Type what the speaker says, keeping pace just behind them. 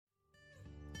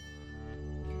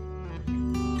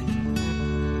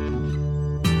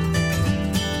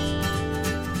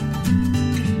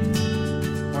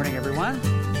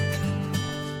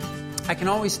I can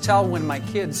always tell when my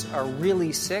kids are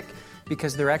really sick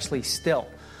because they're actually still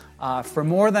for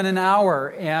more than an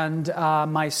hour. And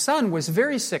my son was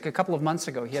very sick a couple of months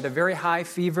ago. He had a very high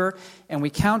fever, and we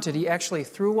counted. He actually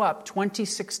threw up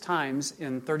 26 times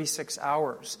in 36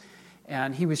 hours.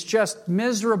 And he was just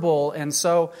miserable. And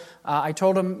so I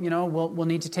told him, we'll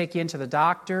need to take you into the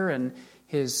doctor. And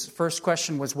his first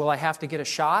question was, will I have to get a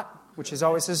shot? Which is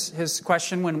always his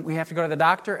question when we have to go to the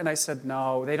doctor. And I said,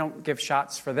 no, they don't give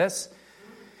shots for this.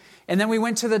 And then we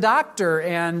went to the doctor,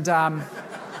 and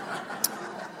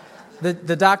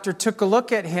the doctor took a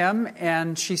look at him,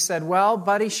 and she said, well,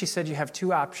 buddy, she said, you have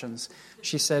two options.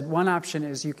 She said, one option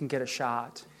is you can get a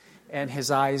shot. And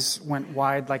his eyes went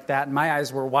wide like that, and my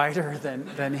eyes were wider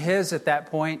than his at that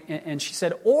point. And she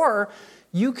said, or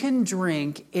you can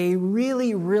drink a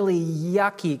really, really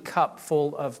yucky cup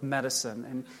full of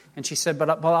medicine. And she said, but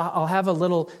I'll have a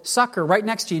little sucker right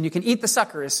next to you, and you can eat the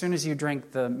sucker as soon as you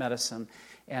drink the medicine.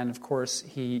 And, of course,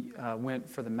 he went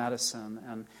for the medicine.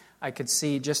 And I could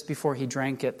see just before he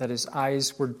drank it that his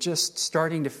eyes were just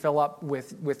starting to fill up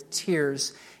with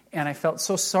tears. And I felt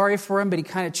so sorry for him, but he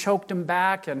kind of choked him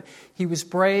back. And he was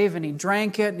brave, and he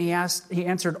drank it, and he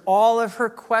answered all of her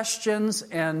questions.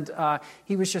 And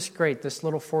he was just great, this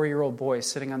little 4-year-old boy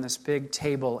sitting on this big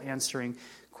table answering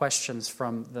questions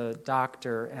from the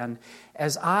doctor. And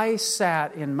as I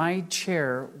sat in my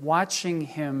chair watching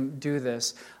him do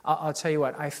this, I'll tell you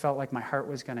what, I felt like my heart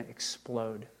was going to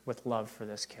explode with love for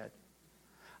this kid.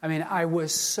 I mean, I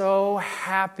was so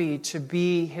happy to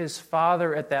be his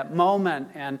father at that moment,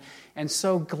 and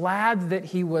so glad that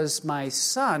he was my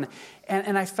son.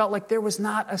 And I felt like there was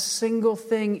not a single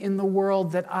thing in the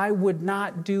world that I would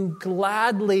not do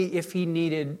gladly if he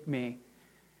needed me.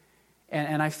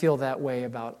 And I feel that way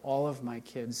about all of my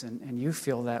kids, and you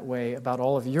feel that way about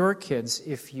all of your kids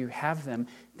if you have them.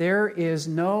 There is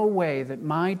no way that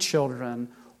my children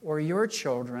or your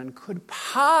children could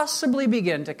possibly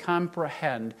begin to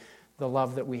comprehend the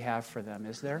love that we have for them,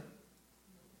 is there?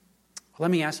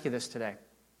 Let me ask you this today.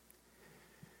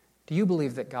 Do you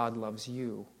believe that God loves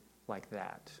you like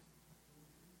that?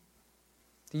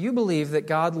 Do you believe that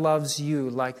God loves you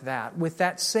like that, with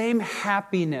that same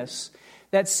happiness,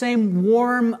 that same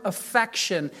warm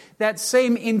affection, that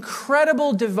same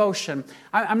incredible devotion?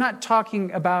 I'm not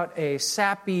talking about a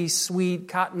sappy, sweet,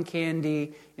 cotton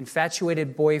candy,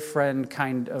 infatuated boyfriend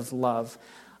kind of love.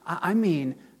 I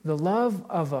mean the love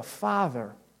of a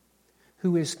father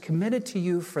who is committed to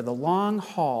you for the long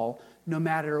haul, no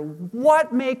matter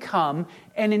what may come,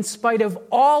 and in spite of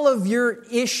all of your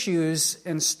issues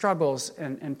and struggles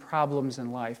and problems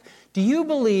in life. Do you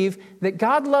believe that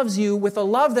God loves you with a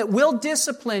love that will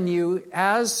discipline you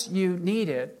as you need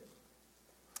it,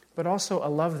 but also a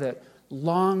love that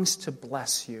longs to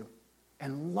bless you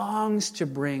and longs to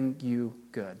bring you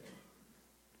good?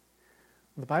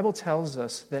 The Bible tells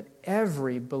us that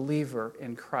every believer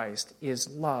in Christ is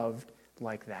loved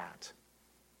like that.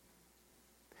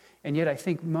 And yet I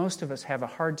think most of us have a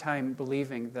hard time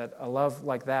believing that a love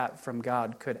like that from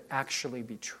God could actually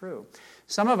be true.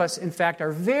 Some of us, in fact,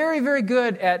 are very, very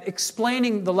good at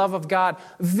explaining the love of God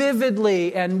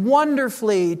vividly and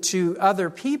wonderfully to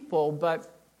other people, but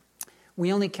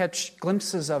we only catch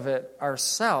glimpses of it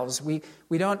ourselves. We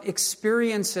don't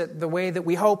experience it the way that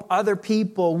we hope other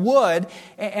people would.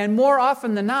 And more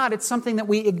often than not, it's something that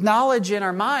we acknowledge in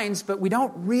our minds, but we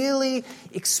don't really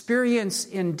experience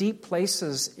in deep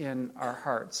places in our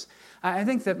hearts. I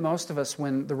think that most of us,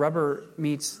 when the rubber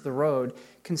meets the road,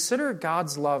 consider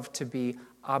God's love to be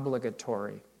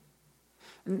obligatory.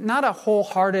 Not a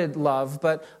wholehearted love,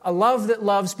 but a love that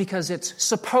loves because it's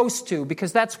supposed to,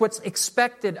 because that's what's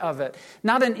expected of it.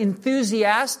 Not an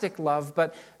enthusiastic love,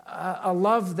 but a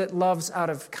love that loves out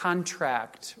of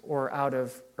contract or out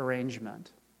of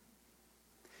arrangement.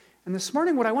 And this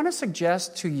morning, what I want to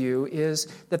suggest to you is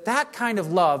that kind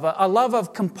of love, a love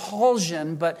of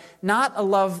compulsion, but not a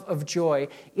love of joy,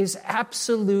 is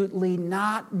absolutely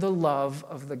not the love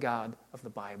of the God of the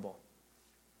Bible.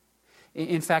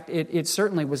 In fact, it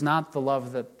certainly was not the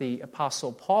love that the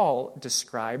Apostle Paul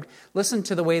described. Listen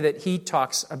to the way that he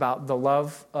talks about the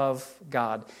love of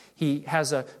God. He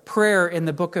has a prayer in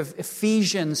the book of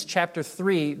Ephesians chapter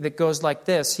 3 that goes like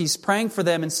this. He's praying for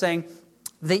them and saying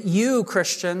that you,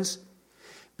 Christians,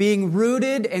 being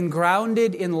rooted and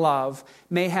grounded in love,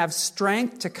 may have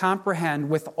strength to comprehend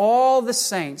with all the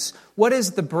saints what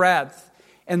is the breadth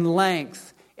and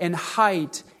length and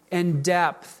height and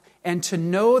depth, and to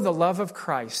know the love of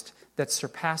Christ that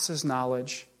surpasses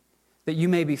knowledge, that you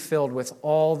may be filled with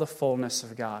all the fullness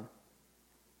of God.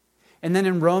 And then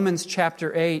in Romans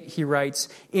chapter 8, he writes,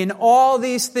 in all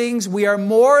these things we are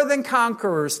more than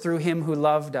conquerors through him who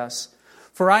loved us.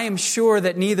 For I am sure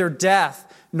that neither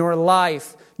death, nor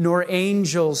life, nor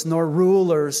angels, nor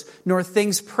rulers, nor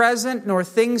things present, nor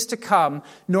things to come,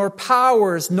 nor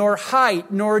powers, nor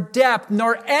height, nor depth,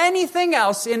 nor anything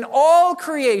else in all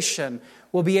creation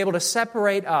will be able to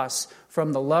separate us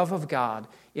from the love of God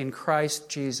in Christ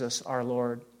Jesus our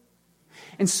Lord.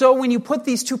 And so when you put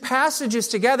these two passages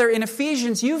together in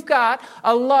Ephesians, you've got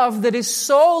a love that is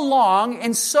so long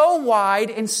and so wide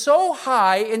and so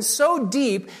high and so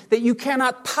deep that you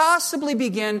cannot possibly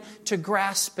begin to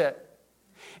grasp it.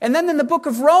 And then in the book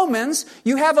of Romans,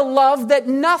 you have a love that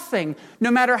nothing, no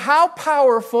matter how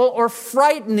powerful or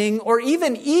frightening or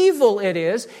even evil it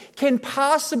is, can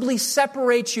possibly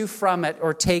separate you from it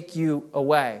or take you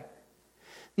away.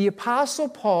 The Apostle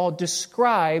Paul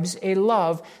describes a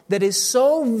love that is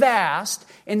so vast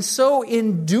and so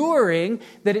enduring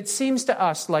that it seems to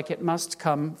us like it must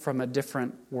come from a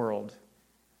different world.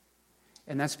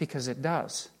 And that's because it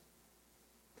does.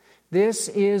 This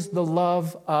is the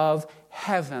love of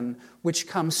heaven, which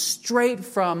comes straight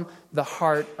from the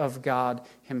heart of God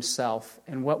Himself.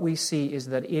 And what we see is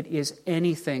that it is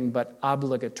anything but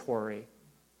obligatory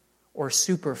or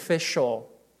superficial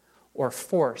or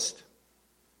forced.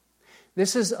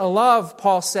 This is a love,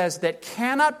 Paul says, that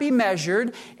cannot be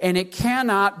measured and it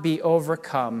cannot be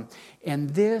overcome.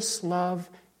 And this love,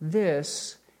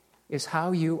 this is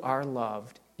how you are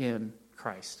loved in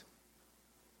Christ.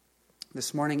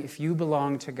 This morning, if you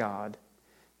belong to God,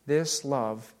 this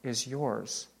love is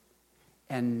yours,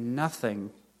 and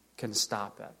nothing can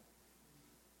stop it.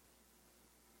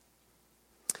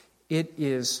 It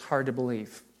is hard to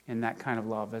believe in that kind of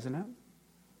love, isn't it?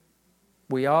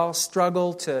 We all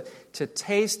struggle to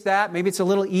taste that. Maybe it's a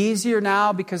little easier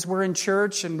now because we're in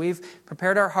church and we've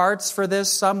prepared our hearts for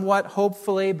this somewhat,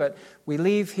 hopefully, but we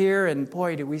leave here and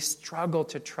boy, do we struggle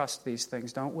to trust these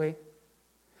things, don't we?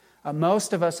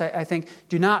 Most of us, I think,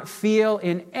 do not feel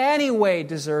in any way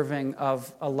deserving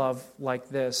of a love like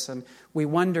this. And we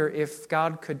wonder if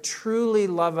God could truly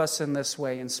love us in this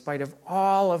way in spite of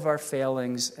all of our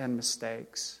failings and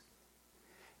mistakes.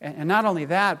 And not only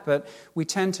that, but we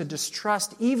tend to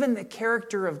distrust even the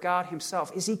character of God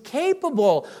Himself. Is He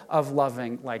capable of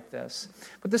loving like this?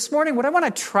 But this morning, what I want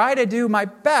to try to do my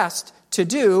best to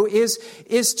do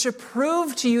is to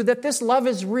prove to you that this love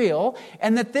is real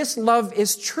and that this love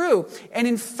is true. And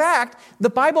in fact, the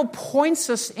Bible points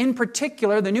us in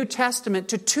particular, the New Testament,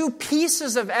 to two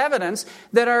pieces of evidence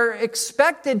that are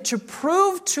expected to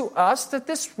prove to us that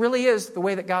this really is the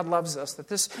way that God loves us, that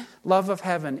this love of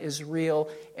heaven is real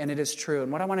and it is true.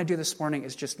 And what I want to do this morning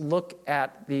is just look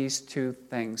at these two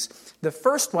things. The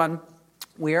first one,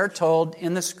 we are told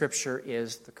in the Scripture,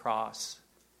 is the cross.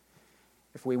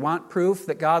 If we want proof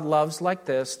that God loves like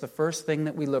this, the first thing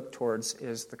that we look towards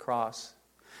is the cross.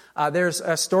 There's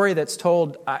a story that's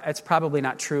told, it's probably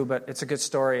not true, but it's a good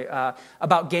story,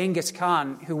 about Genghis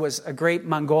Khan, who was a great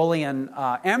Mongolian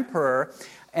emperor,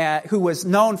 who was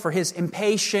known for his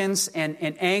impatience and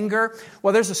anger.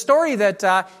 Well, there's a story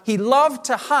that he loved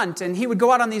to hunt, and he would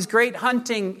go out on these great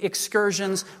hunting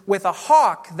excursions with a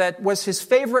hawk that was his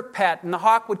favorite pet, and the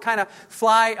hawk would kind of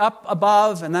fly up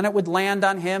above, and then it would land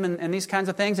on him, and these kinds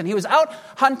of things. And he was out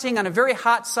hunting on a very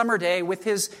hot summer day with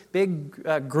his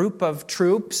big group of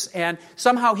troops, and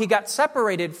somehow he got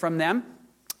separated from them.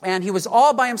 And he was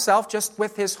all by himself, just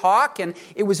with his hawk, and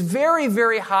it was very,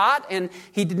 very hot, and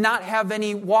he did not have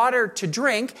any water to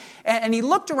drink. And he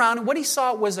looked around, and what he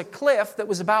saw was a cliff that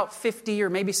was about 50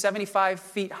 or maybe 75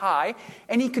 feet high.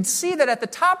 And he could see that at the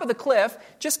top of the cliff,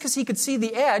 just because he could see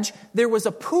the edge, there was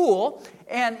a pool.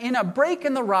 And in a break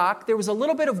in the rock, there was a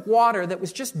little bit of water that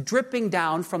was just dripping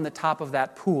down from the top of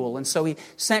that pool. And so he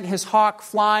sent his hawk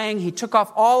flying. He took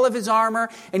off all of his armor,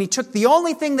 and he took the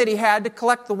only thing that he had to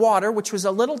collect the water, which was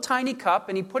a little tiny cup,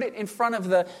 and he put it in front of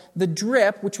the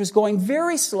drip, which was going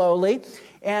very slowly.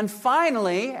 And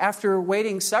finally, after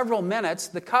waiting several minutes,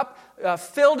 the cup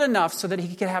filled enough so that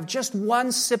he could have just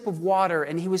one sip of water,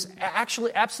 and he was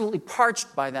actually absolutely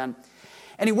parched by then.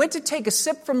 And he went to take a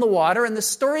sip from the water, and the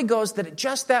story goes that at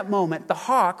just that moment, the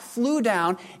hawk flew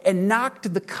down and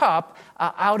knocked the cup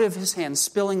out of his hand,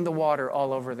 spilling the water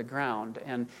all over the ground.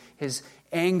 And his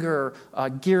anger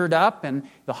geared up, and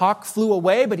the hawk flew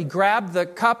away, but he grabbed the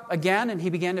cup again, and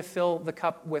he began to fill the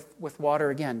cup with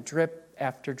water again, drip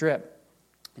after drip.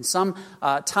 And some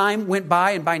time went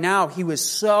by, and by now he was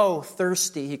so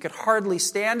thirsty, he could hardly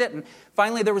stand it. And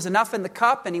finally there was enough in the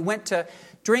cup, and he went to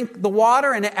drink the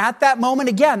water. And at that moment,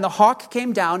 again, the hawk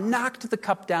came down, knocked the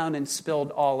cup down, and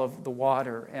spilled all of the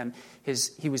water. And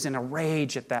he was in a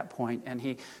rage at that point. And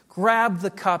he grabbed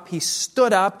the cup, he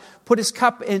stood up, put his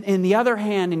cup in the other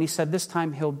hand, and he said, this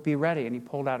time he'll be ready. And he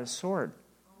pulled out his sword.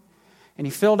 And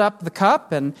he filled up the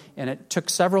cup, and it took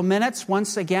several minutes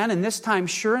once again. And this time,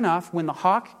 sure enough, when the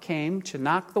hawk came to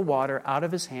knock the water out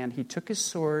of his hand, he took his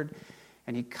sword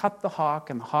and he cut the hawk,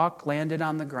 and the hawk landed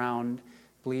on the ground,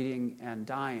 bleeding and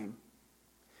dying.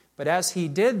 But as he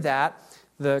did that,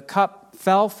 the cup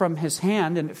fell from his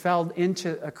hand, and it fell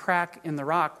into a crack in the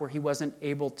rock where he wasn't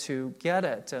able to get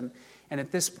it. And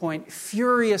at this point,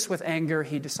 furious with anger,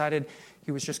 he decided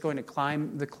he was just going to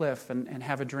climb the cliff and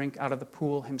have a drink out of the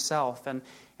pool himself.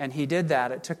 And he did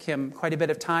that. It took him quite a bit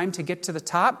of time to get to the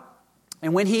top.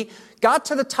 And when he got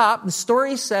to the top, the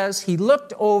story says he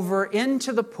looked over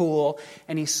into the pool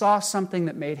and he saw something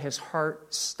that made his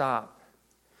heart stop.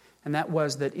 And that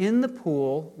was that in the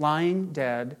pool, lying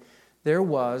dead, there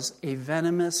was a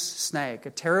venomous snake, a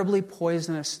terribly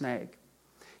poisonous snake.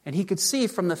 And he could see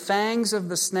from the fangs of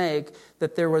the snake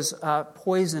that there was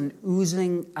poison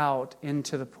oozing out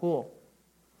into the pool.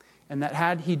 And that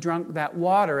had he drunk that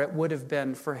water, it would have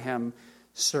been for him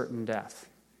certain death.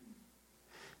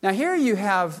 Now here you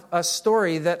have a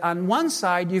story that on one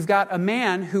side you've got a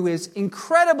man who is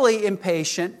incredibly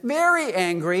impatient, very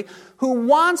angry, who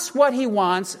wants what he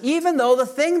wants, even though the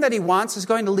thing that he wants is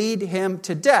going to lead him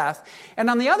to death. And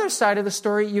on the other side of the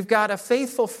story, you've got a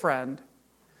faithful friend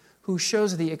who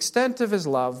shows the extent of his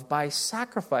love by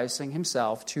sacrificing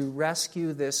himself to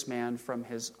rescue this man from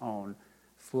his own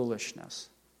foolishness.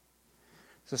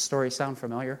 Does the story sound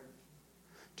familiar?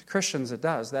 To Christians it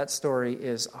does. That story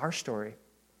is our story.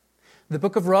 The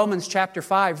book of Romans chapter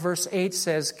 5 verse 8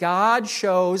 says, God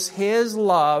shows His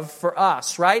love for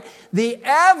us, right? The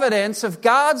evidence of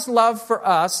God's love for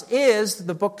us is,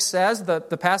 the book says, the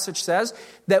passage says,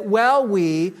 that while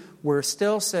we were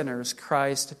still sinners,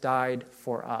 Christ died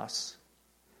for us.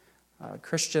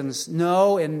 Christians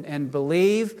know and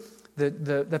believe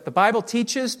that the Bible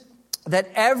teaches that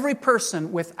every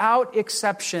person, without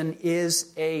exception,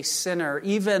 is a sinner,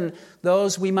 even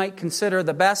those we might consider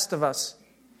the best of us.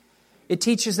 It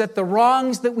teaches that the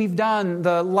wrongs that we've done,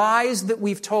 the lies that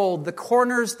we've told, the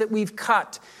corners that we've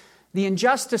cut, the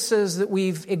injustices that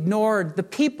we've ignored, the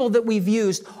people that we've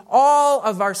used, all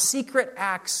of our secret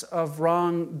acts of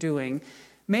wrongdoing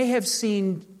may have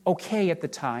seemed okay at the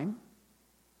time,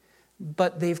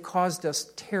 but they've caused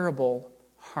us terrible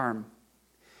harm.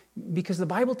 Because the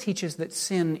Bible teaches that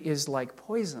sin is like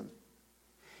poison.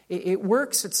 It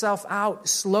works itself out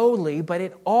slowly, but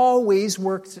it always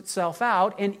works itself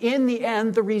out. And in the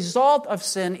end, the result of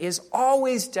sin is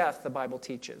always death, the Bible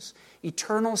teaches.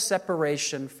 Eternal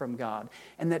separation from God.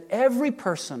 And that every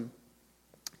person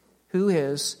who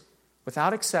is,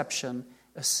 without exception,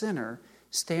 a sinner,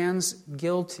 stands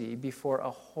guilty before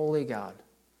a holy God.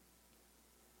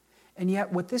 And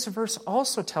yet what this verse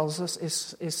also tells us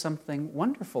is something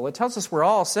wonderful. It tells us we're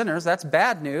all sinners. That's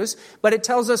bad news. But it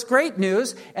tells us great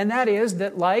news, and that is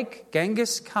that like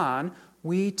Genghis Khan,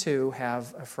 we too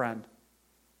have a friend.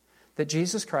 That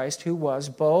Jesus Christ, who was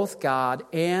both God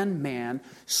and man,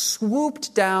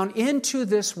 swooped down into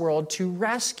this world to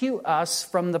rescue us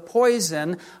from the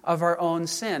poison of our own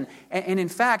sin. And in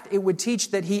fact, it would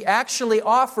teach that He actually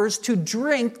offers to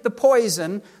drink the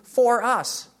poison for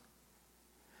us.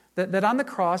 That on the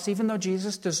cross, even though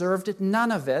Jesus deserved it, none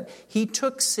of it, He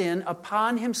took sin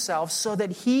upon Himself so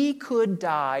that He could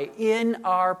die in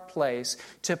our place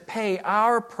to pay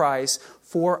our price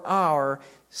for our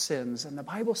sins. And the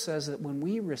Bible says that when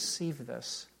we receive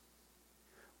this,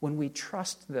 when we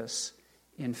trust this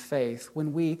in faith,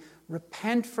 when we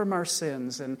repent from our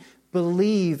sins and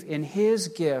believe in His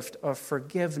gift of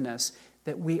forgiveness,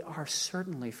 that we are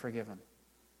certainly forgiven.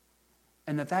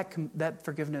 And that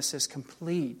forgiveness is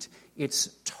complete.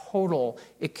 It's total.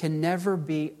 It can never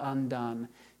be undone.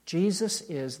 Jesus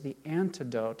is the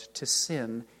antidote to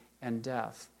sin and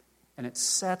death. And it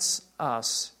sets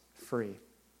us free.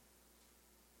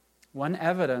 One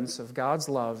evidence of God's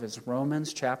love is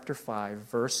Romans chapter 5,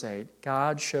 verse 8.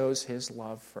 God shows His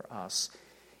love for us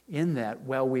in that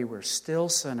while we were still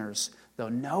sinners, though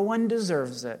no one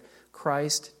deserves it,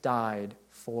 Christ died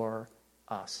for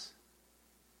us.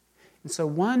 And so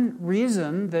one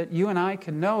reason that you and I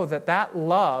can know that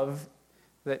love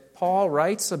that Paul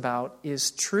writes about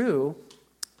is true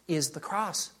is the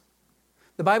cross.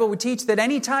 The Bible would teach that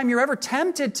anytime you're ever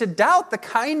tempted to doubt the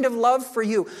kind of love for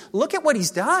you, look at what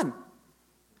He's done.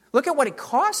 Look at what it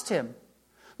cost Him.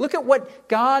 Look at what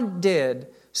God did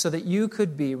so that you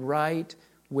could be right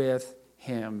with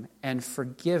Him and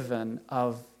forgiven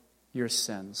of your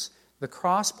sins. The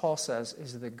cross, Paul says,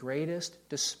 is the greatest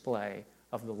display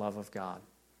of the love of God.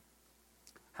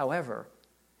 However,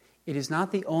 it is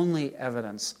not the only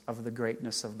evidence of the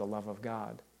greatness of the love of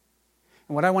God.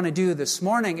 And what I want to do this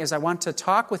morning is I want to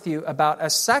talk with you about a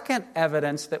second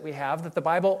evidence that we have that the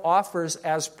Bible offers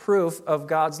as proof of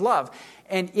God's love.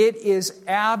 And it is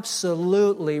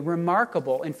absolutely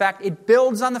remarkable. In fact, it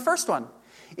builds on the first one.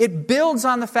 It builds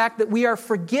on the fact that we are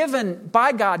forgiven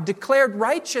by God, declared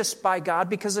righteous by God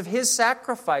because of His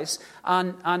sacrifice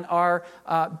on our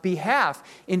behalf.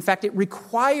 In fact, it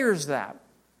requires that.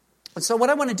 And so what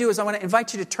I want to do is I want to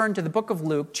invite you to turn to the book of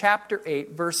Luke, chapter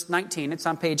 8, verse 19. It's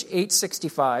on page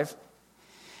 865.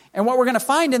 And what we're going to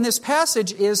find in this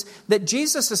passage is that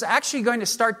Jesus is actually going to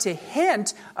start to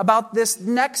hint about this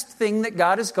next thing that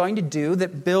God is going to do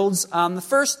that builds on the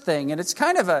first thing. And it's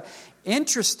kind of an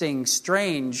interesting,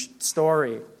 strange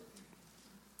story.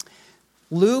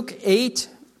 Luke 8,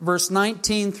 verse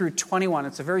 19 through 21.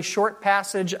 It's a very short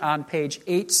passage on page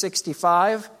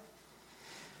 865.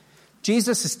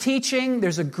 Jesus is teaching.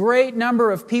 There's a great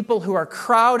number of people who are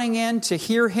crowding in to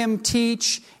hear him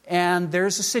teach. And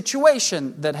there's a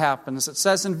situation that happens. It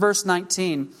says in verse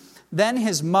 19, "Then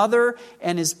his mother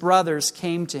and his brothers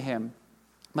came to him,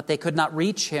 but they could not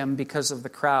reach him because of the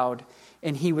crowd.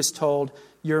 And he was told,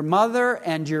 'Your mother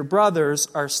and your brothers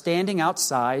are standing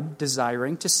outside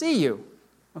desiring to see you.'"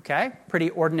 Okay, pretty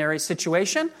ordinary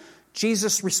situation.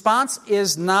 Jesus' response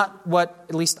is not what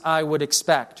at least I would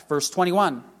expect. Verse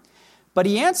 21, "But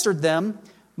he answered them,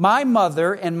 'My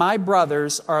mother and my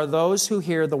brothers are those who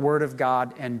hear the word of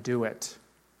God and do it.'"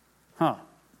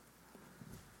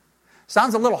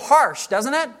 Sounds a little harsh,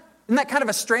 doesn't it? Isn't that kind of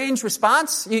a strange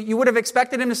response? You would have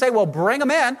expected him to say, "Well, bring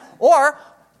them in," or,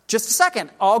 "Just a second,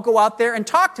 I'll go out there and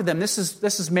talk to them." This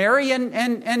is Mary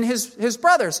and his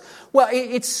brothers. Well,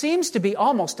 it seems to be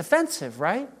almost offensive,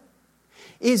 right?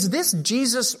 Is this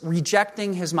Jesus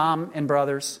rejecting his mom and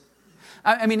brothers?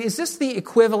 I mean, is this the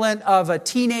equivalent of a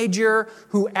teenager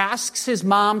who asks his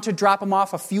mom to drop him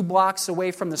off a few blocks away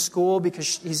from the school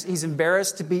because he's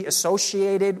embarrassed to be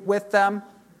associated with them?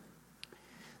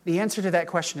 The answer to that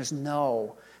question is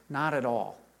no, not at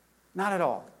all. Not at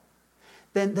all.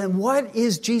 Then what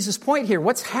is Jesus' point here?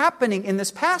 What's happening in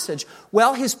this passage?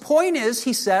 Well, his point is,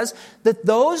 he says, that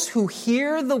those who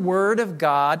hear the word of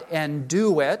God and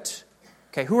do it.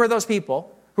 Okay, who are those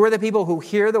people? Who are the people who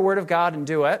hear the word of God and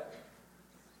do it?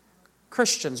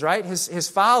 Christians, right? His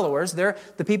followers. They're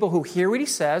the people who hear what he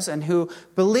says and who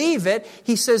believe it.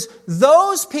 He says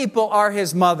those people are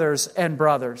his mothers and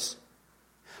brothers.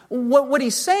 What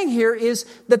he's saying here is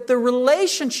that the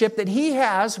relationship that he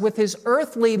has with his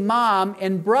earthly mom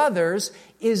and brothers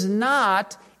is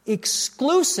not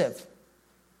exclusive.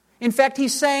 In fact,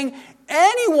 he's saying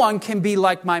anyone can be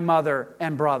like my mother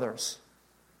and brothers.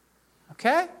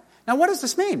 Okay? Now, what does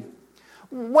this mean?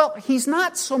 Well, he's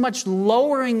not so much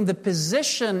lowering the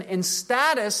position and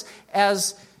status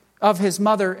as of his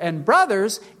mother and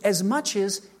brothers as much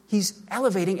as he's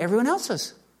elevating everyone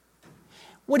else's.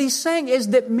 What he's saying is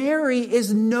that Mary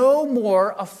is no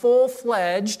more a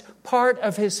full-fledged part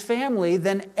of his family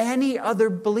than any other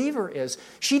believer is.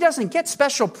 She doesn't get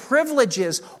special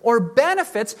privileges or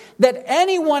benefits that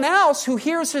anyone else who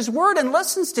hears his word and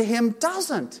listens to him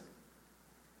doesn't.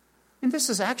 And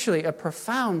this is actually a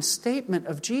profound statement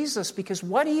of Jesus, because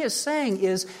what he is saying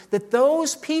is that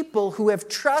those people who have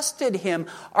trusted him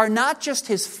are not just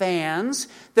his fans,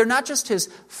 they're not just his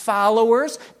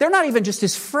followers, they're not even just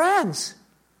his friends.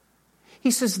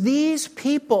 He says, these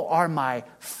people are my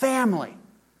family.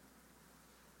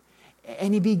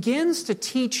 And he begins to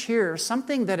teach here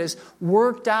something that is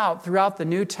worked out throughout the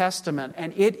New Testament,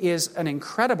 and it is an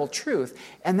incredible truth.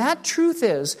 And that truth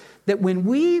is that when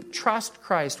we trust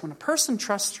Christ, when a person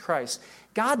trusts Christ,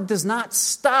 God does not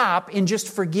stop in just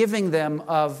forgiving them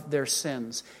of their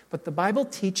sins. But the Bible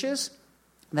teaches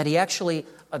that he actually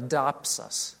adopts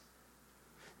us,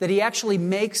 that he actually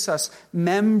makes us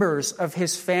members of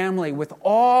his family with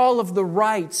all of the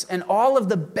rights and all of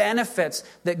the benefits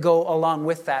that go along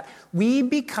with that. We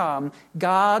become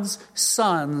God's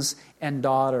sons and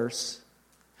daughters.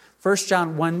 1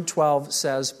 John 1:12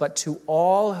 says, "But to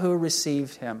all who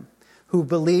received him, who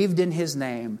believed in his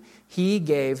name, he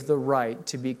gave the right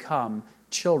to become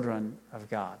children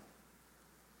of God."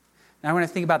 Now, I want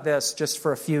to think about this just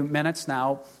for a few minutes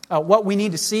now. What we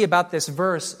need to see about this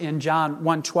verse in John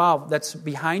 1:12 that's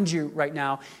behind you right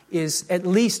now is at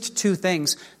least two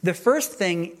things. The first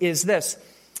thing is this,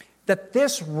 that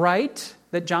this right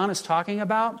that John is talking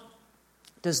about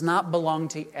does not belong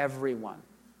to everyone.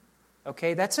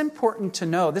 Okay, that's important to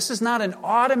know. This is not an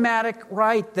automatic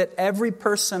right that every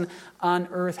person on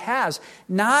earth has.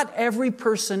 Not every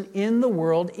person in the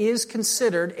world is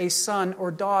considered a son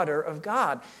or daughter of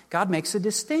God. God makes a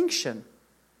distinction.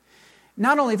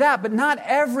 Not only that, but not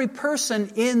every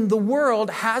person in the world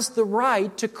has the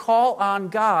right to call on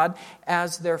God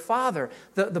as their Father.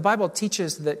 The Bible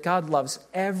teaches that God loves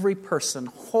every person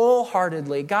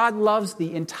wholeheartedly. God loves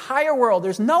the entire world.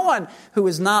 There's no one who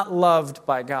is not loved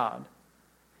by God.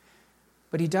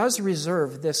 But He does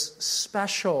reserve this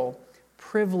special,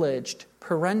 privileged,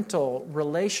 parental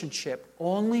relationship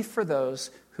only for those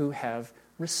who have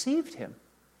received Him.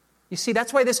 You see,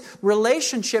 that's why this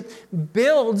relationship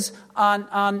builds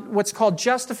on what's called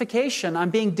justification,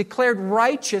 on being declared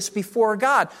righteous before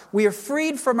God. We are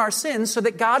freed from our sins so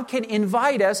that God can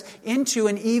invite us into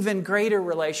an even greater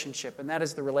relationship, and that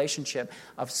is the relationship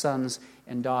of sons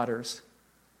and daughters.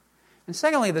 And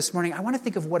secondly, this morning, I want to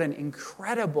think of what an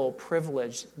incredible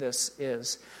privilege this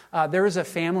is. There was a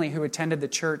family who attended the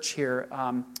church here,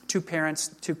 2 parents,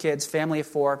 2 kids, family of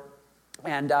 4.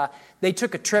 And they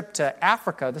took a trip to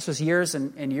Africa. This was years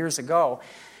and years ago.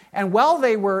 And while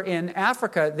they were in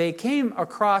Africa, they came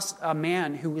across a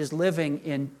man who was living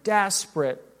in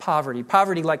desperate poverty.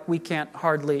 Poverty like we can't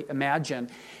hardly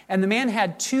imagine. And the man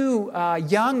had 2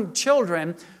 young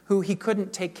children who he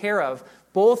couldn't take care of.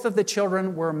 Both of the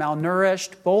children were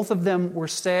malnourished. Both of them were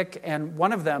sick. And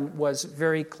one of them was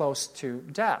very close to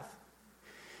death.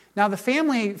 Now, the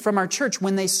family from our church,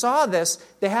 when they saw this,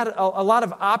 they had a lot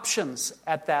of options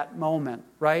at that moment,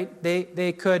 right?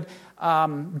 They could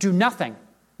do nothing.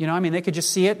 They could just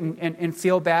see it and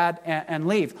feel bad and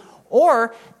leave.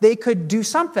 Or they could do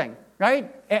something,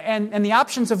 right? And the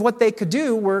options of what they could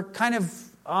do were kind of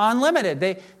unlimited.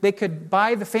 They could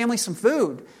buy the family some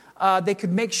food. They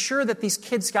could make sure that these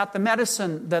kids got the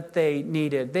medicine that they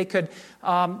needed. They could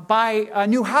buy a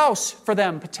new house for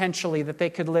them, potentially, that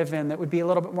they could live in that would be a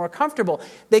little bit more comfortable.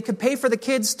 They could pay for the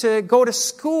kids to go to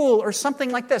school or something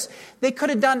like this. They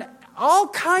could have done all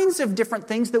kinds of different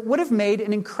things that would have made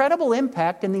an incredible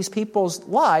impact in these people's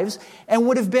lives and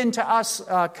would have been to us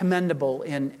commendable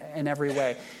in every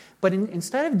way. But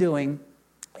instead of doing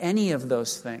any of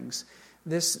those things,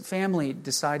 this family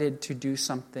decided to do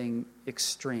something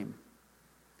extreme.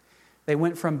 They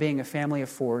went from being a family of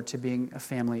 4 to being a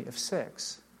family of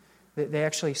 6. They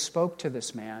actually spoke to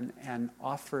this man and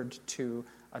offered to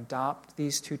adopt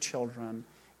these 2 children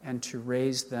and to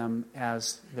raise them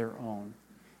as their own.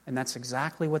 And that's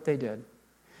exactly what they did.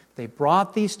 They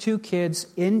brought these 2 kids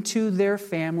into their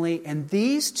family, and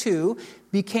these 2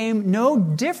 became no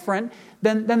different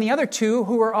than the other 2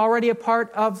 who were already a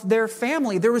part of their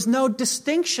family. There was no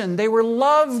distinction. They were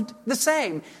loved the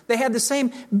same. They had the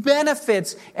same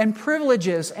benefits and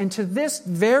privileges, and to this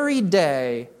very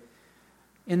day,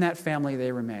 in that family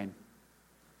they remain.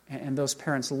 And those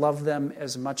parents love them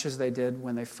as much as they did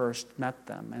when they first met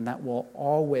them, and that will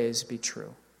always be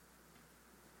true.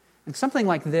 And something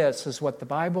like this is what the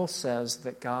Bible says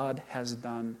that God has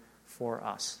done for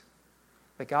us.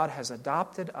 That God has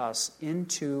adopted us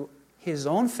into His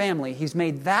own family. He's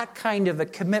made that kind of a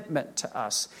commitment to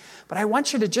us. But I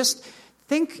want you to just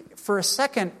think for a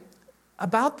second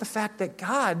about the fact that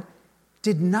God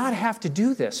did not have to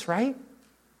do this, right?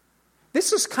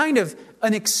 This is kind of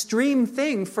an extreme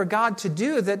thing for God to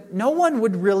do that no one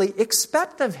would really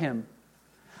expect of Him.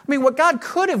 What God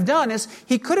could have done is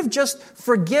He could have just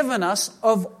forgiven us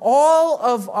of all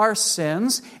of our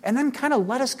sins and then kind of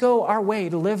let us go our way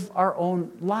to live our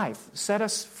own life, set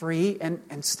us free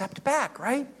and stepped back,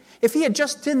 right? If He had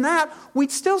just done that,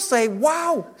 we'd still say,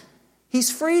 wow,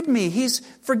 He's freed me, He's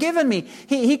forgiven me.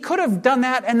 He could have done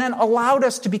that and then allowed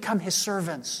us to become His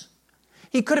servants.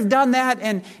 He could have done that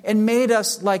and made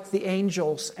us like the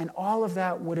angels, and all of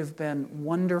that would have been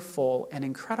wonderful and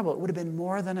incredible. It would have been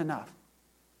more than enough.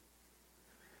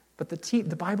 But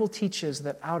the Bible teaches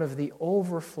that out of the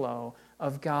overflow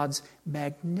of God's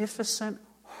magnificent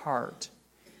heart,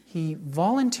 He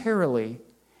voluntarily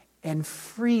and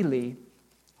freely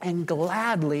and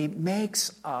gladly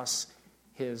makes us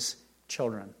His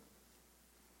children.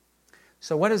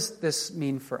 So what does this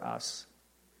mean for us?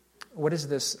 What does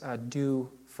this do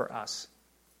for us?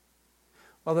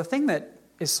 Well, the thing that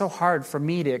is so hard for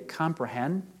me to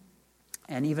comprehend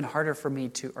and even harder for me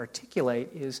to articulate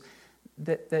is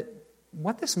that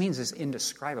what this means is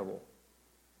indescribable.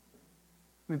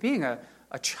 Being a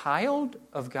child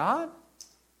of God,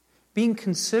 being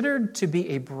considered to be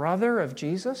a brother of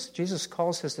Jesus. Jesus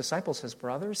calls His disciples His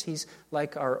brothers. He's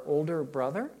like our older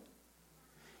brother.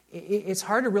 It's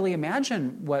hard to really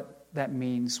imagine what that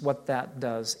means, what that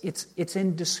does. It's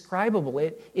indescribable.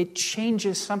 It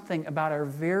changes something about our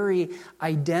very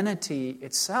identity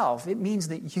itself. It means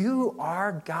that you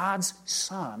are God's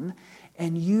son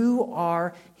and you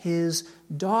are His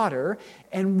daughter,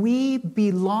 and we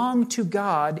belong to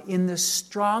God in the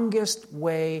strongest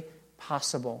way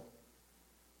possible.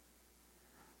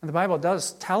 And the Bible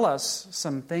does tell us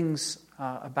some things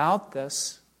about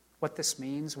this, what this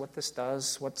means, what this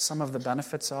does, what some of the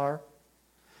benefits are.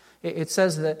 It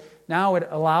says that now it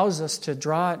allows us to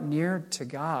draw near to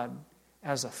God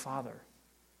as a Father.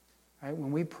 Right?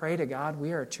 When we pray to God,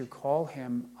 we are to call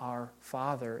Him our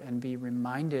Father and be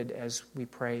reminded as we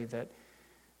pray that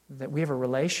we have a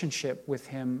relationship with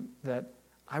Him that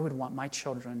I would want my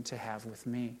children to have with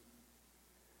me.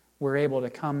 We're able to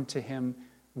come to Him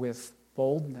with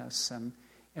boldness, and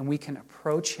we can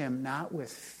approach Him not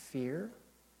with fear,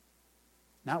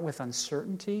 not with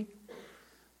uncertainty,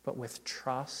 but with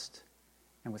trust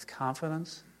and with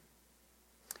confidence.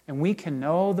 And we can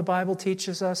know, the Bible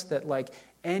teaches us, that like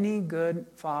any good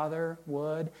father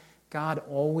would, God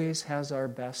always has our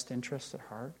best interests at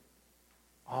heart.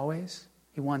 Always.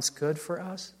 He wants good for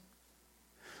us.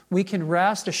 We can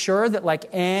rest assured that like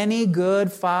any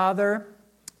good father,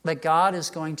 that God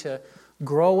is going to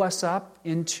grow us up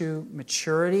into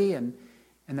maturity, and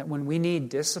that when we need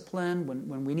discipline,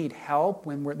 when we need help,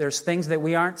 when there's things that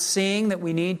we aren't seeing that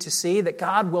we need to see, that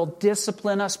God will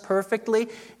discipline us perfectly,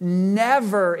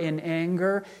 never in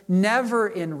anger, never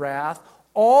in wrath,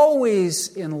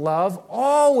 always in love,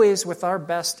 always with our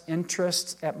best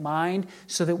interests at mind,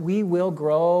 so that we will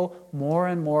grow more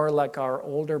and more like our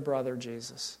older brother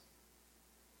Jesus.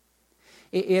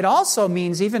 It also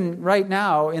means, even right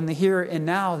now, in the here and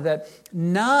now, that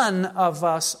none of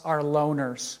us are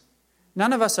loners.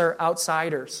 None of us are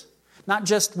outsiders. Not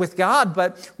just with God,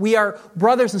 but we are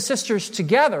brothers and sisters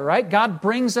together, right? God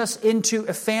brings us into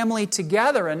a family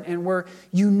together, and we're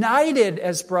united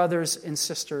as brothers and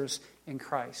sisters in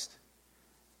Christ.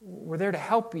 We're there to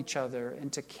help each other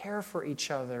and to care for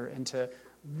each other and to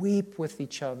weep with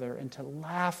each other and to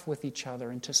laugh with each other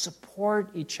and to support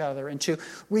each other and to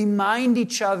remind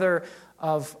each other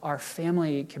of our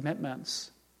family commitments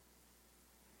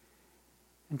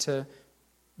and to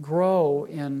grow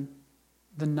in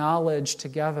the knowledge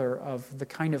together of the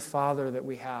kind of Father that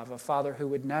we have, a Father who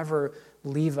would never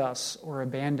leave us or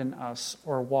abandon us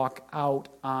or walk out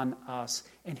on us,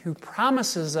 and who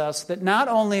promises us that not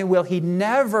only will He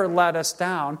never let us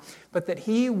down, but that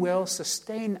He will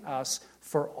sustain us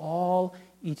for all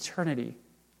eternity.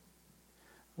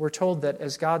 We're told that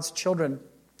as God's children,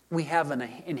 we have an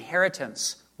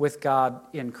inheritance with God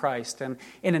in Christ. And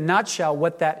in a nutshell,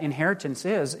 what that inheritance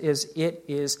is it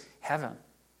is heaven.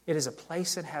 It is a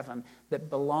place in heaven that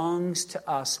belongs to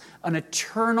us, an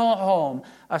eternal home,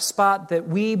 a spot that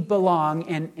we belong,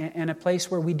 and a place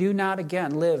where we do not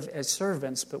again live as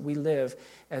servants, but we live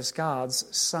as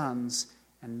God's sons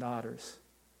and daughters.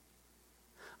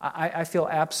 I feel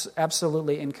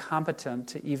absolutely incompetent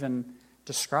to even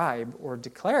describe or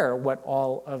declare what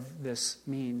all of this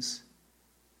means.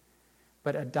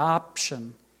 But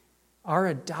adoption, our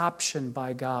adoption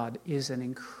by God, is an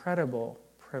incredible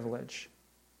privilege.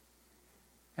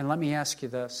 And let me ask you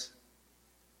this.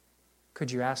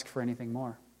 Could you ask for anything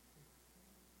more?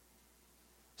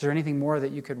 Is there anything more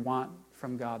that you could want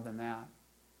from God than that?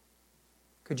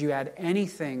 Could you add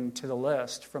anything to the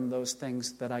list from those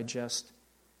things that I just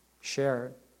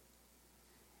shared?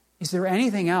 Is there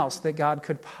anything else that God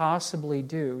could possibly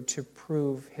do to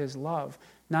prove His love?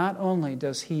 Not only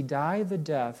does He die the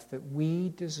death that we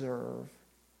deserve,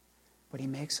 but He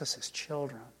makes us His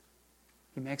children.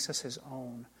 He makes us His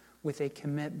own, with a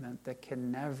commitment that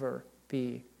can never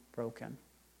be broken.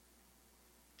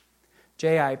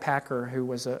 J.I. Packer, who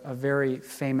was a very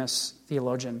famous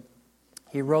theologian,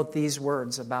 he wrote these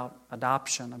words about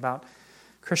adoption, about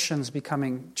Christians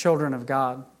becoming children of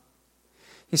God.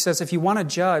 He says, if you want to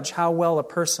judge how well a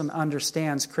person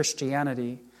understands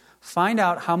Christianity, find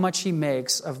out how much he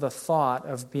makes of the thought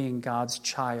of being God's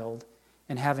child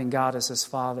and having God as his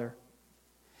Father.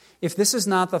 If this is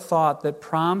not the thought that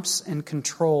prompts and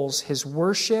controls his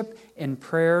worship and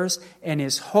prayers and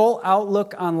his whole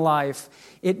outlook on life,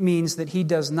 it means that he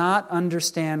does not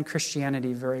understand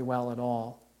Christianity very well at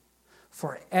all.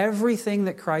 For everything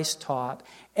that Christ taught,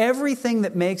 everything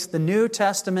that makes the New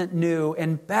Testament new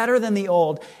and better than the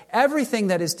Old, everything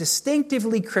that is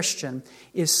distinctively Christian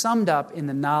is summed up in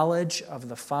the knowledge of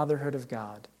the fatherhood of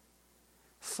God.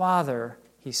 Father,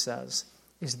 he says,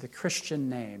 is the Christian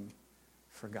name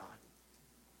for God.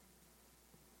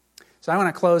 So I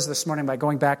want to close this morning by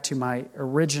going back to my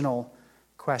original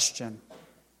question.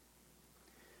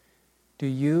 Do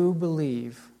you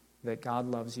believe that God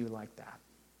loves you like that?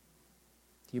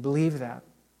 Do you believe that?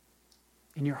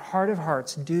 In your heart of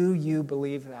hearts, do you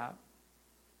believe that?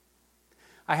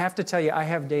 I have to tell you, I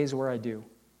have days where I do.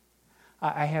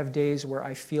 I have days where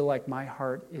I feel like my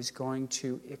heart is going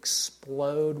to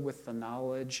explode with the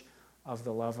knowledge of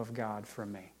the love of God for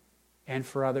me. and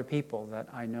for other people that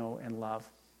I know and love.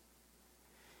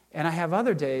 And I have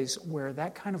other days where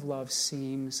that kind of love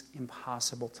seems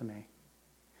impossible to me.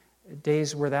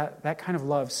 Days where that kind of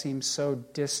love seems so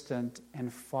distant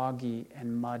and foggy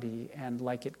and muddy and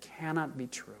like it cannot be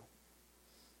true.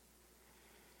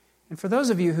 And for those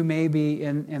of you who may be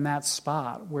in that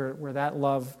spot where that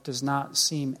love does not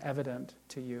seem evident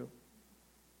to you,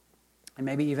 and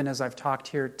maybe even as I've talked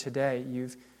here today,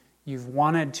 you've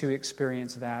wanted to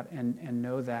experience that and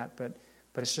know that, but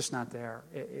it's just not there.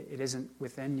 It isn't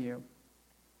within you.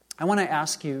 I want to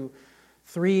ask you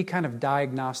 3 kind of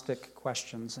diagnostic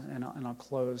questions, and I'll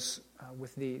close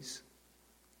with these.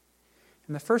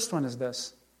 And the first one is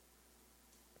this: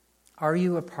 are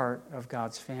you a part of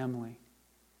God's family?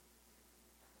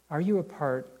 Are you a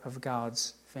part of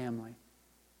God's family?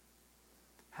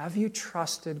 Have you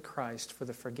trusted Christ for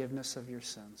the forgiveness of your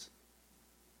sins?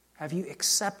 Have you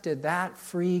accepted that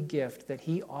free gift that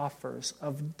He offers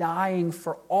of dying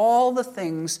for all the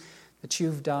things that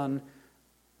you've done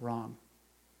wrong?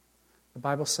 The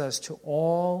Bible says, to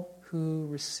all who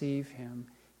receive Him,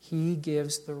 He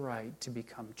gives the right to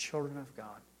become children of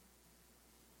God.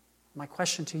 My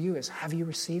question to you is, have you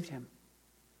received Him?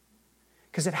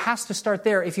 Because it has to start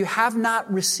there. If you have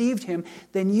not received Him,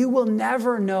 then you will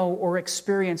never know or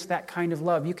experience that kind of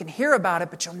love. You can hear about it,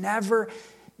 but you'll never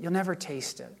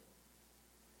taste it.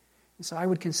 And so I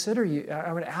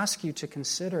would ask you to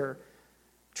consider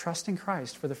trusting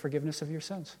Christ for the forgiveness of your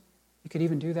sins. You could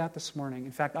even do that this morning.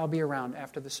 In fact, I'll be around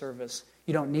after the service.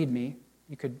 You don't need me.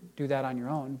 You could do that on your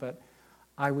own, but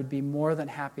I would be more than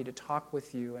happy to talk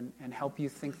with you and help you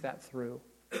think that through.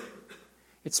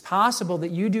 It's possible that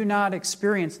you do not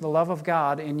experience the love of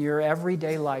God in your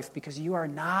everyday life because you are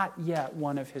not yet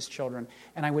one of His children,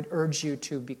 and I would urge you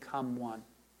to become one.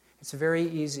 It's very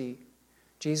easy.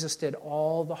 Jesus did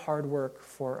all the hard work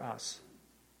for us.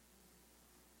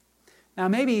 Now,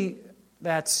 maybe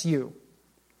that's you.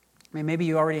 Maybe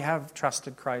you already have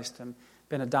trusted Christ and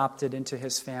been adopted into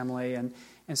His family. And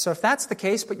so if that's the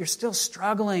case, but you're still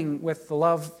struggling with the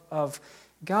love of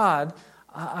God,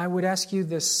 I would ask you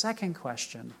this second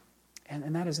question,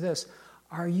 and that is this: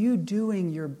 are you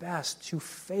doing your best to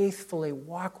faithfully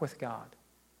walk with God?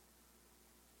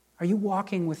 Are you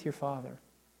walking with your Father?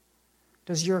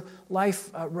 Does your life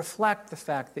reflect the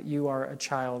fact that you are a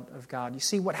child of God? You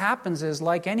see, what happens is,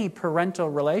 like any parental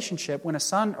relationship, when a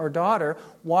son or daughter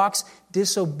walks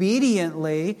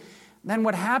disobediently, then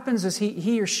what happens is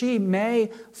he or she may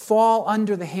fall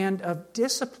under the hand of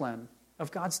discipline,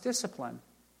 of God's discipline.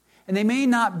 And they may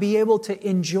not be able to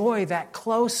enjoy that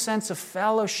close sense of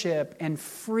fellowship and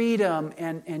freedom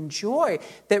and joy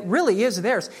that really is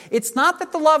theirs. It's not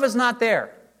that the love is not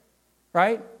there,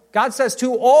 right? God says,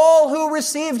 to all who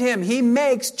received Him, He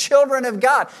makes children of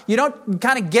God. You don't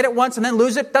kind of get it once and then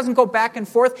lose it. It doesn't go back and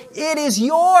forth. It is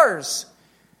yours.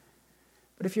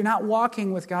 But if you're not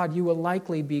walking with God, you will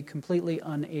likely be completely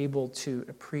unable to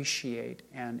appreciate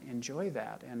and enjoy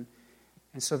that. And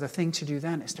so the thing to do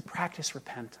then is to practice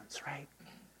repentance, right?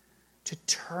 To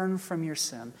turn from your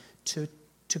sin, to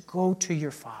go to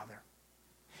your Father,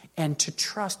 and to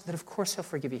trust that, of course, He'll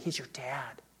forgive you. He's your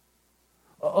dad.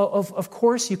 Of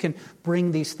course you can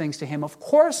bring these things to Him. Of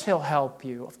course He'll help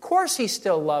you. Of course He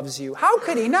still loves you. How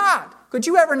could He not? Could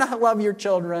you ever not love your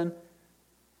children?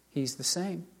 He's the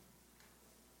same.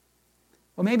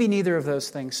 Well, maybe neither of those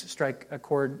things strike a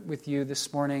chord with you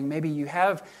this morning. Maybe you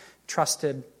have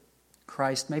trusted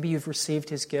Christ. Maybe you've received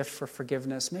His gift for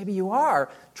forgiveness. Maybe you are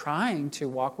trying to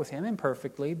walk with Him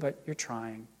imperfectly, but you're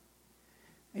trying.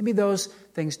 Maybe those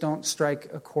things don't strike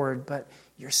a chord, but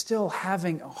you're still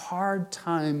having a hard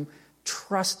time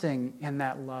trusting in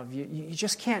that love. You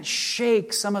just can't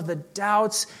shake some of the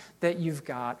doubts that you've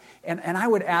got. And I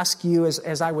would ask you,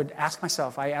 as I would ask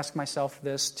myself, I ask myself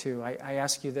this too. I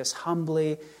ask you this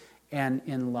humbly and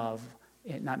in love.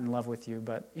 Not in love with you,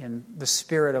 but in the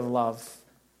spirit of love.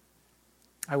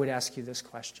 I would ask you this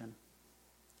question.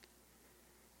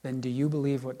 Then do you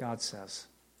believe what God says?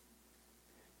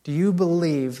 Do you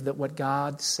believe that what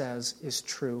God says is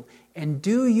true? And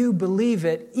do you believe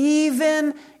it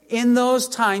even in those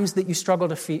times that you struggle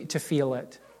to feel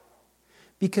it?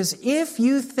 Because if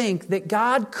you think that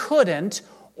God couldn't,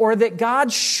 or that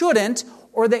God shouldn't,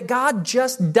 or that God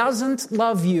just doesn't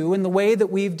love you in the way that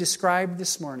we've described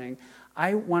this morning,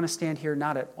 I want to stand here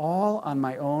not at all on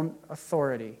my own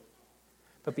authority,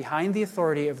 but behind the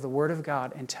authority of the Word of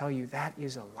God and tell you that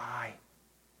is a lie.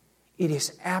 It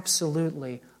is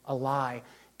absolutely a lie.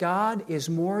 God is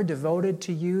more devoted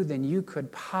to you than you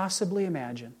could possibly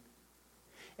imagine.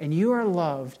 And you are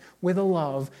loved with a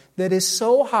love that is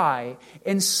so high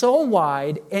and so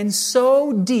wide and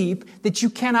so deep that you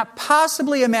cannot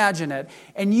possibly imagine it.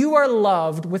 And you are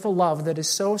loved with a love that is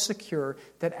so secure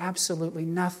that absolutely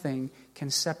nothing can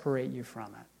separate you from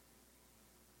it.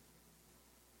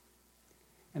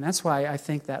 And that's why I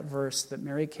think that verse that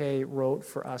Mary Kay wrote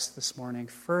for us this morning,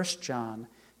 1 John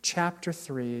chapter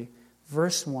 3,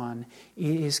 verse 1,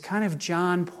 is kind of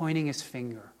John pointing his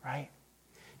finger, right?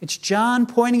 It's John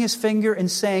pointing his finger and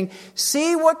saying,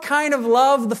 see what kind of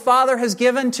love the Father has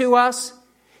given to us?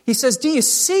 He says, do you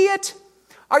see it?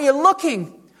 Are you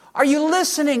looking? Are you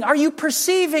listening? Are you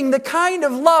perceiving the kind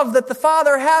of love that the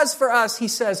Father has for us? He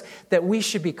says that we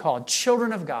should be called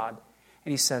children of God.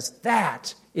 And he says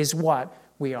that is what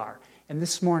we are. And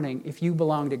this morning, if you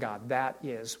belong to God, that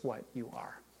is what you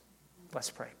are. Let's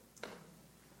pray.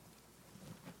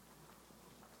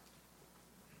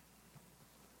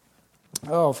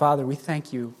 Oh, Father, we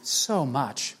thank you so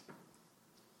much.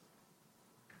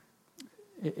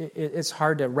 It's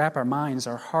hard to wrap our minds,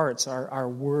 our hearts, our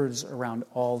words around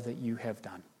all that you have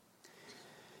done.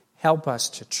 Help us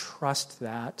to trust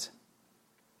that.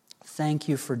 Thank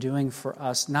you for doing for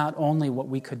us not only what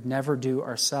we could never do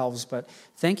ourselves, but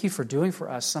thank you for doing for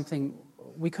us something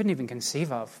we couldn't even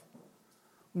conceive of.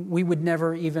 We would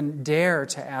never even dare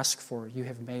to ask for. You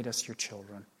have made us your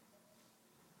children.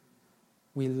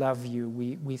 We love you.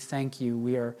 We thank you.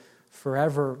 We are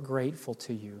forever grateful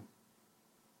to you.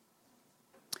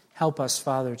 Help us,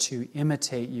 Father, to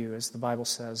imitate you, as the Bible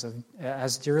says,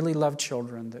 as dearly loved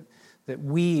children, that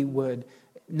we would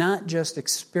not just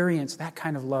experience that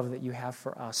kind of love that you have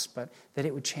for us, but that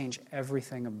it would change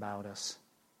everything about us.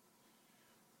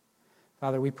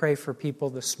 Father, we pray for people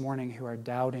this morning who are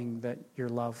doubting that your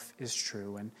love is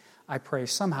true. And I pray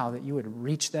somehow that you would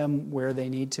reach them where they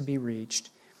need to be reached,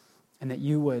 and that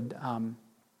you would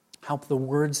help the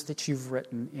words that you've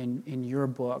written in your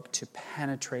book to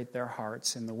penetrate their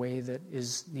hearts in the way that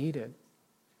is needed.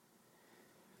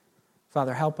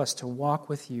 Father, help us to walk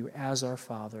with you as our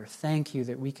Father. Thank you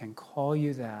that we can call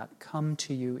you that, come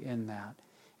to you in that.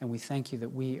 And we thank you that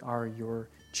we are your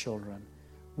children.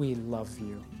 We love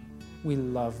you. We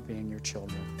love being your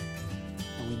children.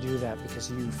 And we do that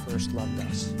because you first loved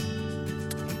us.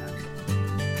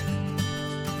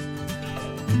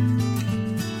 Amen.